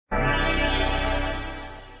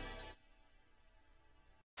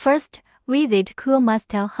First, visit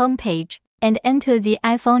Coolmuster homepage and enter the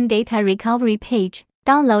iPhone data recovery page.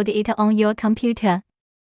 Download it on your computer.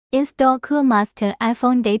 Install Coolmuster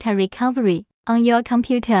iPhone data recovery on your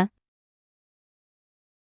computer.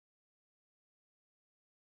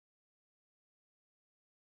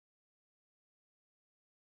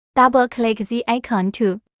 Double-click the icon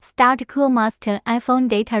to start Coolmuster iPhone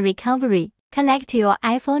data recovery. Connect your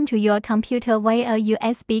iPhone to your computer via a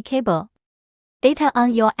USB cable. Data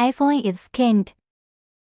on your iPhone is scanned.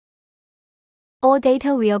 All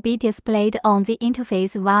data will be displayed on the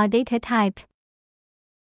interface via data type.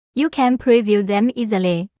 You can preview them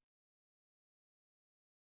easily.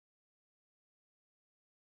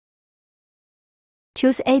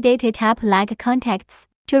 Choose a data type like contacts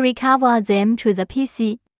to recover them to the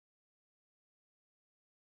PC.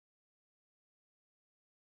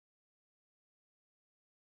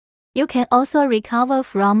 You can also recover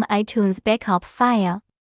from iTunes backup file.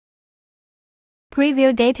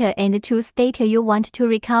 Preview data and choose data you want to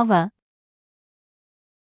recover.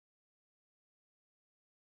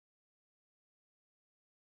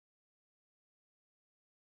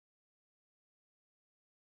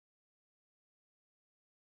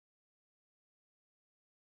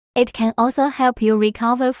 It can also help you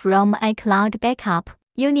recover from iCloud backup.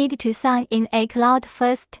 You need to sign in iCloud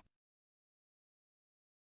first.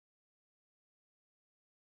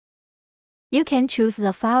 You can choose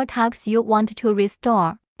the file types you want to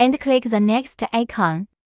restore and click the next icon.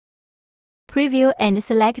 Preview and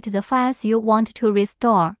select the files you want to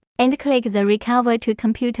restore and click the Recover to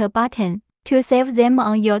Computer button to save them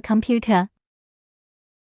on your computer.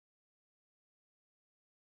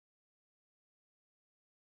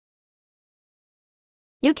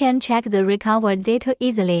 You can check the recovered data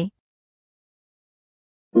easily.